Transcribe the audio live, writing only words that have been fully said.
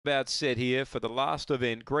About set here for the last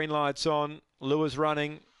event. Green lights on. Lewis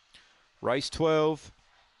running. Race 12.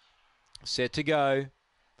 Set to go.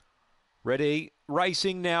 Ready.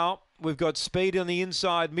 Racing now. We've got speed on the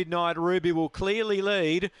inside. Midnight Ruby will clearly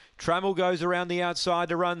lead. Trammell goes around the outside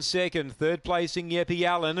to run second. Third placing Yeppie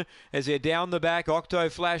Allen as they're down the back. Octo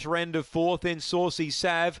Flash Ren to fourth, then Saucy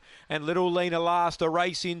Sav and Little Lena last. A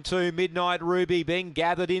race into Midnight Ruby being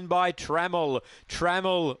gathered in by Trammell.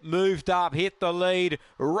 Trammell moved up, hit the lead,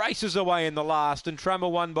 races away in the last, and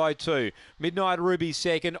Trammell won by 2. Midnight Ruby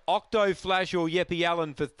second. Octo Flash or Yeppie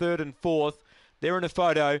Allen for third and fourth. They're in a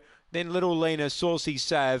photo. Then Little Lena, Saucy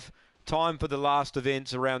Sav. Time for the last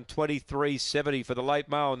events around 23.70 for the late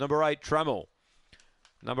mail. Number 8, Trammell.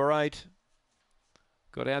 Number 8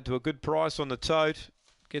 got out to a good price on the tote.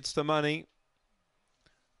 Gets the money.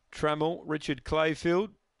 Trammell, Richard Clayfield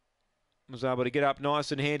was able to get up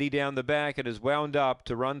nice and handy down the back and has wound up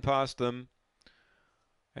to run past them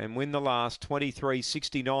and win the last.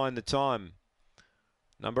 23.69 the time.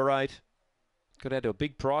 Number 8 got out to a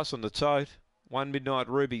big price on the tote. 1 Midnight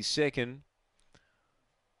Ruby second.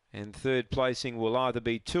 And third placing will either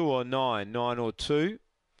be 2 or 9, 9 or 2.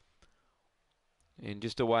 And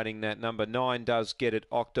just awaiting that number 9 does get it.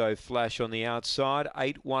 Octo Flash on the outside.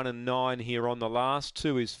 8, 1 and 9 here on the last.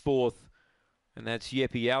 2 is fourth. And that's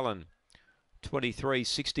Yeppie Allen.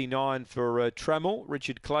 23.69 for Trammell.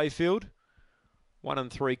 Richard Clayfield. 1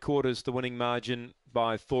 3/4 the winning margin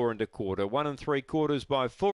by 4 1/4. 1 3/4 by 4.